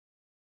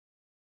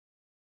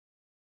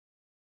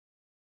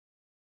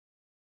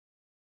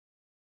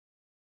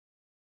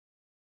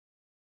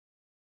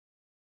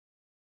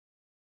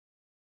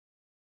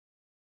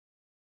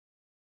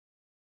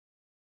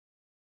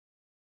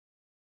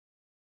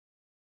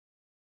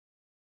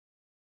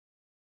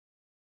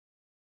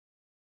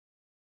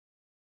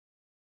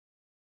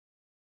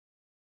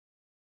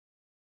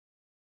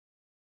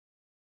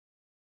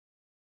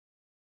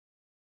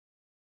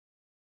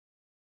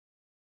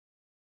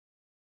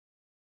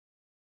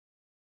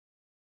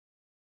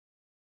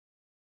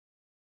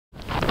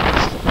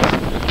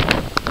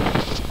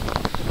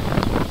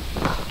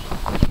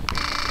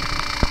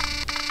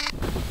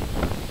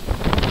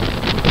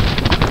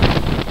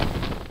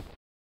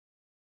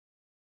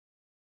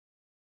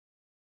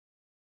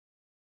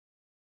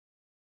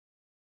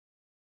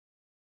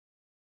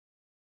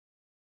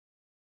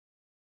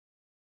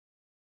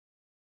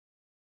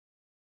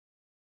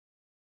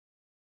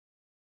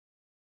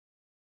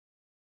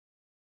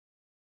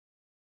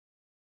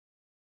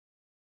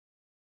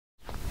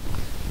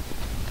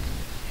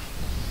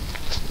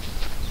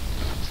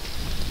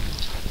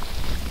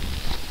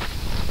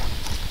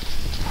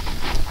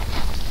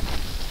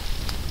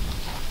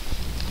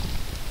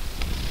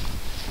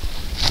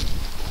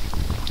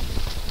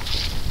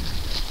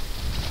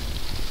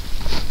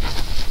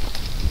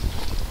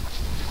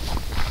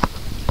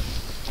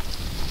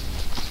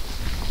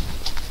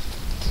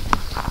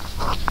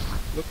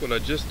Look what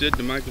I just did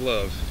to my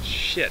glove.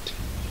 Shit.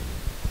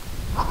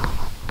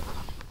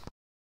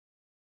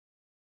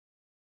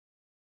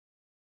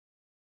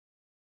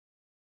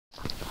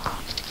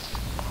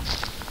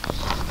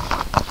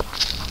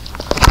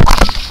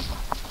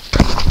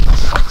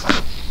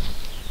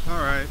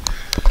 Alright.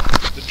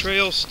 The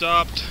trail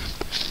stopped.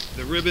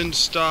 The ribbon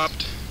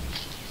stopped.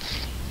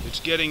 It's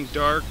getting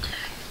dark.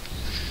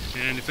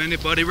 And if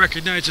anybody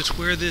recognizes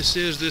where this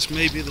is, this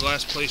may be the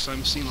last place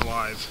I'm seen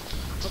alive.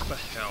 What the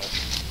hell?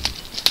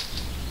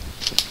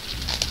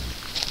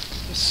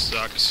 This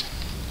sucks.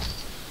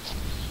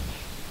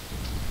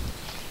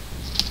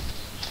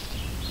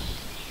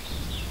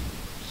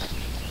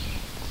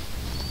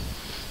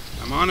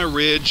 I'm on a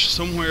ridge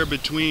somewhere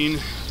between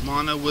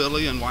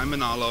Monowilly and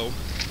Waimanalo.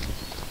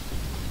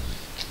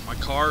 My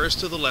car is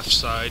to the left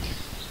side.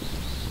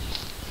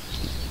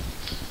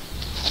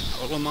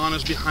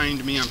 Olomana's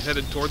behind me. I'm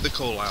headed toward the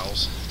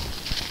Colal's.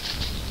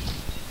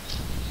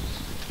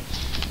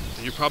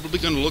 And you're probably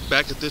going to look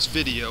back at this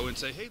video and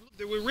say, hey, look,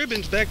 there were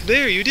ribbons back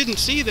there. You didn't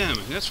see them.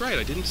 And that's right,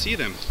 I didn't see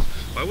them.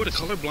 Why would a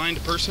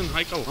colorblind person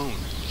hike alone?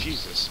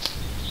 Jesus.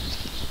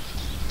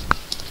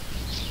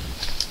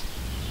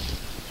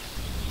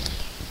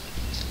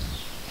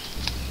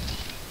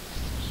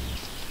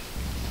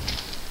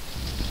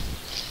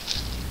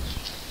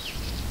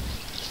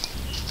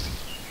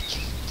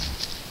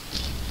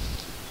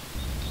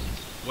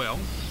 Well,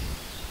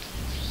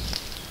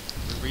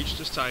 we reached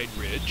a side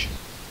ridge,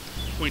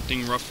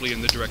 pointing roughly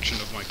in the direction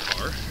of my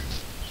car.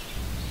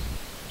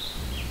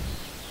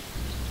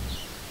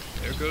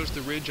 There goes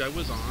the ridge I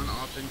was on,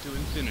 off into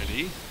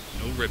infinity.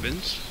 No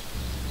ribbons.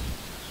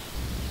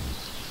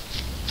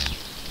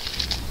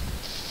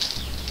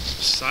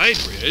 The side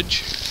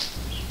ridge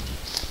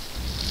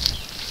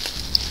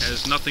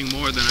has nothing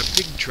more than a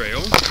pig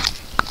trail.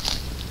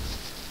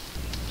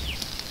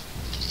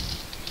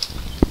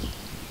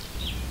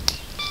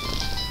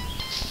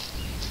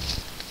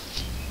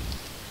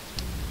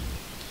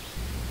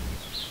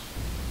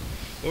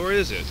 Or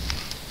is it?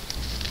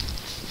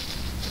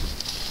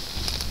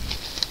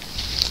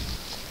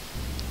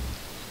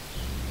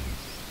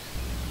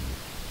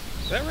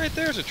 That right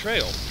there is a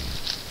trail.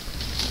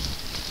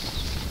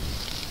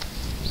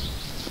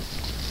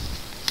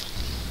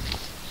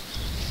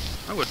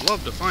 I would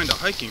love to find a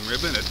hiking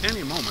ribbon at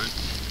any moment.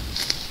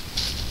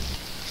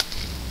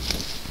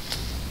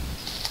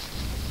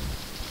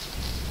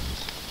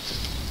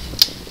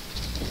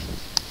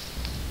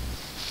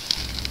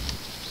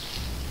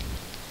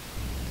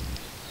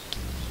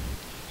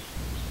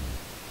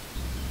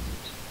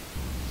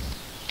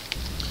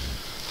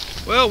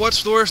 Well,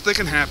 what's the worst that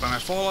can happen? I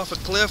fall off a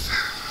cliff.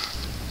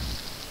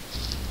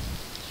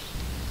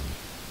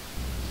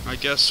 I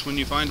guess when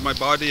you find my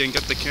body and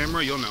get the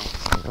camera, you'll know.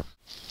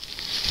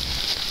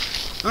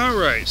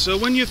 Alright, so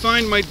when you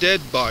find my dead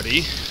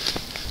body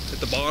at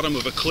the bottom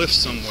of a cliff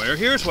somewhere,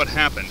 here's what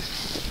happened.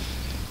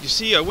 You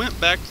see, I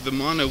went back to the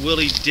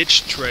Monowilly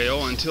ditch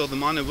trail until the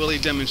Monowilly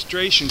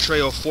demonstration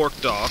trail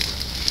forked off.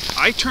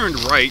 I turned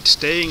right,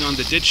 staying on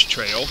the ditch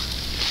trail,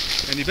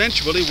 and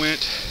eventually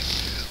went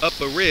up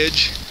a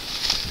ridge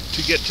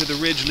to get to the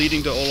ridge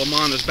leading to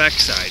Olomana's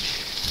backside.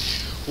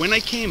 When I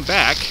came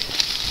back,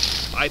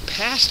 I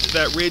passed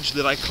that ridge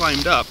that I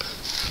climbed up,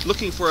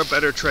 looking for a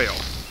better trail.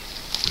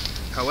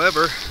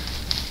 However,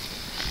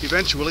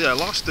 eventually I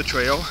lost the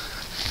trail,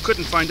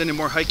 couldn't find any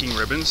more hiking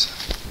ribbons,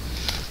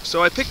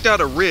 so I picked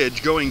out a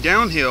ridge going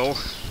downhill,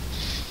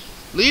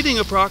 leading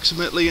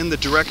approximately in the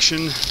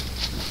direction,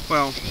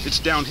 well, it's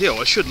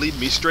downhill. It should lead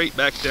me straight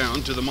back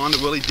down to the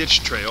Monowilly ditch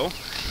trail,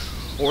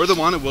 or the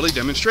Monowilly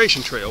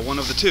demonstration trail, one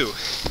of the two,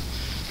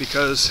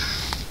 because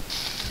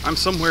I'm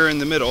somewhere in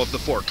the middle of the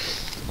fork.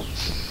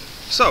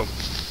 So,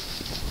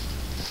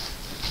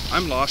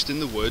 I'm lost in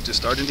the woods. It's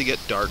starting to get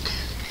dark,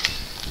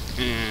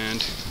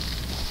 and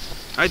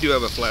I do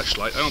have a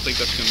flashlight. I don't think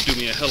that's going to do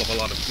me a hell of a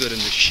lot of good in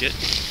this shit.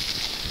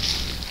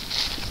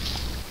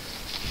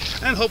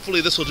 And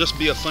hopefully this will just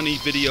be a funny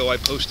video I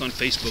post on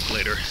Facebook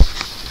later,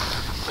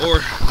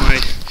 or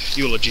my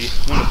eulogy,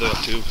 one of the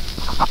two.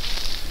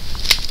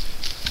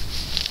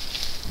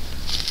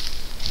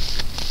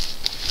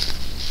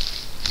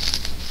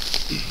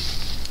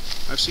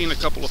 I've seen a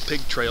couple of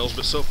pig trails,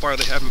 but so far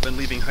they haven't been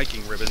leaving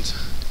hiking ribbons.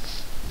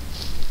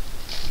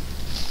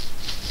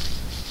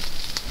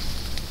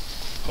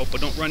 Hope I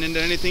don't run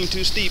into anything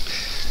too steep.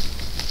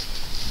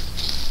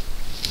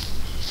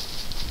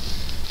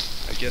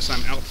 I guess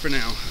I'm out for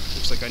now.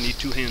 Looks like I need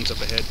 2 hands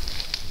up ahead.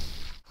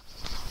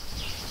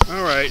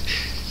 Alright,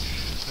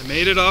 I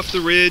made it off the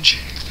ridge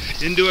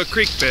into a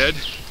creek bed.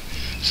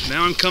 So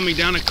now I'm coming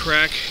down a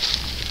crack.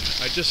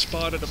 I just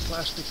spotted a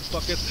plastic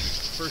bucket.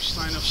 First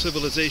sign of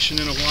civilization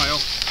in a while.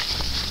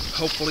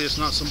 Hopefully it's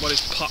not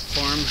somebody's pot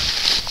farm.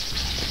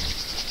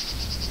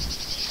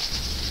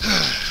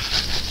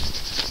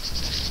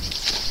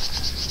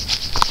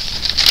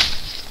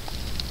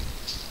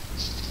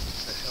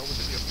 The hell would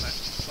there be a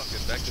plastic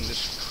bucket back in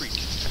this creek?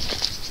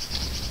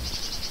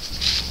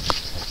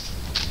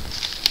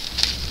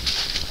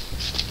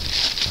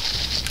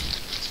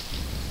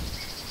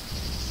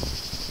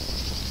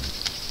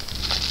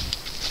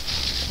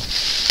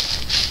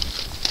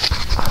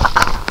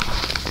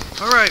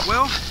 Alright,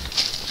 well,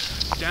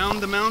 down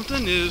the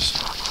mountain is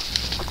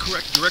the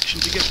correct direction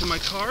to get to my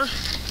car.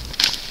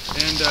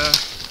 And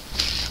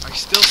I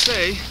still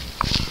say,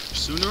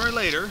 sooner or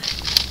later,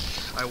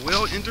 I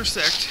will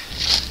intersect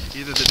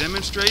either the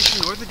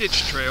demonstration or the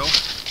ditch trail,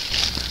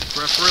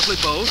 preferably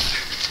both,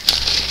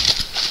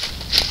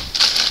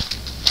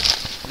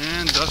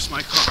 and thus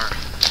my car.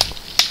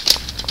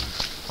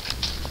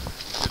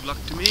 Good luck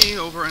to me,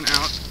 over and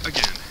out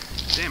again.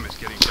 Damn, it's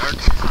getting dark.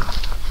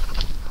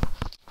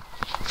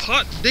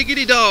 Hot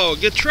diggity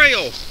dog, a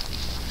trail!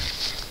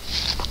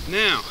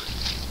 Now,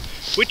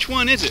 which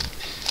one is it?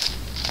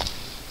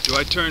 Do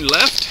I turn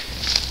left?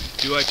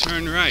 Do I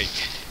turn right?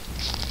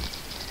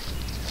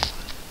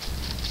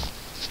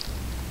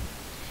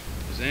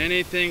 Does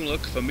anything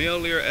look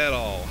familiar at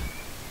all?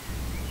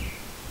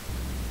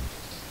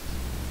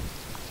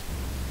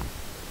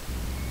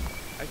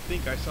 I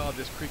think I saw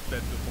this creek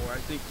bed before. I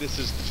think this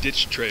is the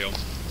ditch trail.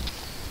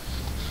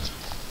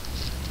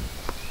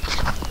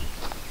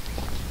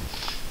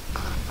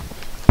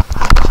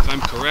 If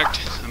I'm correct,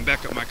 I'm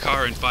back at my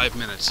car in 5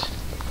 minutes.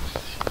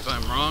 If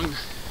I'm wrong,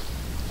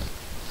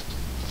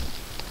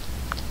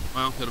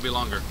 well, it'll be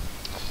longer.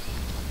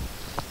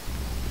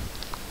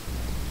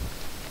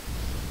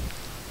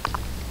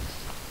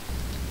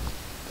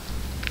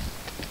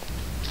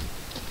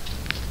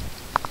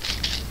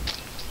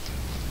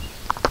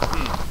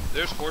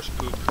 There's horse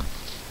poop.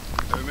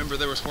 I remember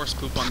there was horse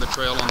poop on the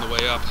trail on the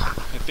way up.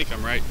 I think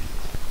I'm right.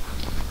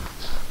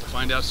 We'll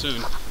find out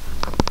soon.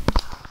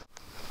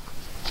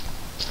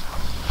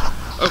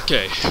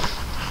 Okay.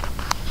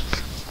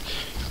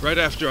 Right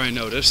after I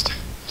noticed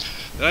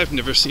that I've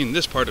never seen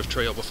this part of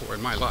trail before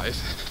in my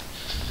life,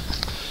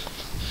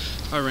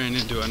 I ran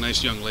into a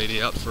nice young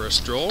lady out for a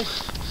stroll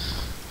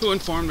who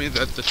informed me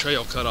that the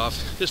trail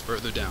cutoff is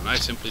further down. I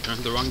simply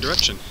turned the wrong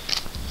direction.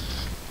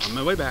 On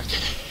my way back.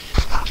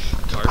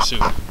 Car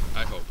soon,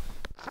 I hope.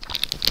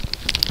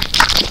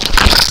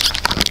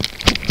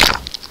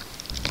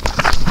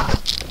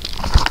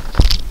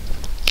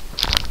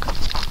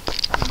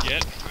 And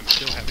yet, I'm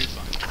still having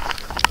fun.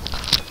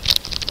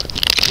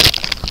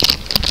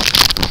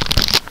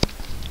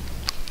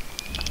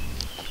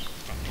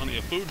 Got plenty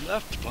of food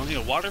left, plenty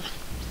of water.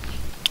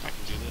 I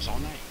can do this all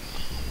night.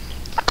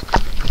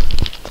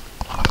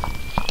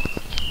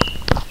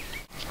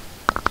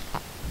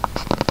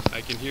 I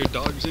can hear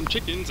dogs and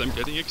chickens. I'm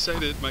getting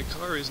excited. My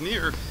car is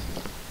near.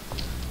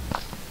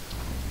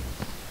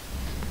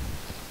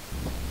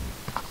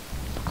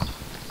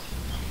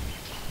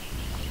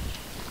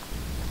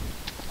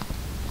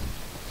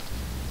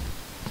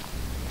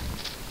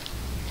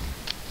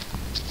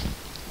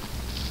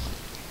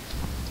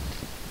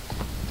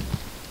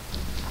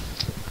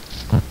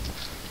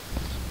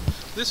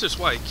 This is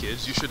why,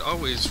 kids, you should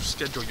always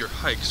schedule your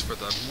hikes for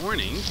the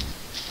morning.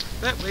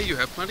 That way you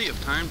have plenty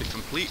of time to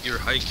complete your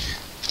hike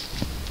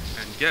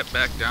and get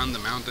back down the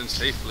mountain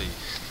safely.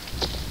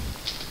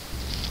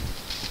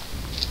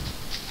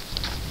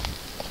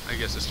 I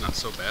guess it's not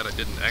so bad I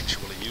didn't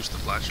actually use the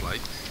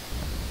flashlight.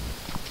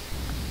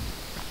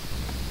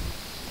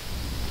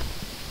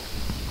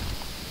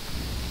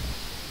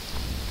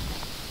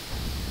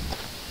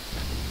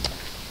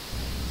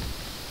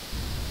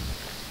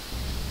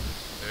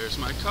 There's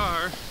my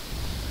car.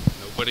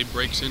 Nobody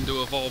breaks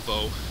into a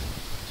Volvo,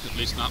 at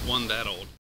least not one that old.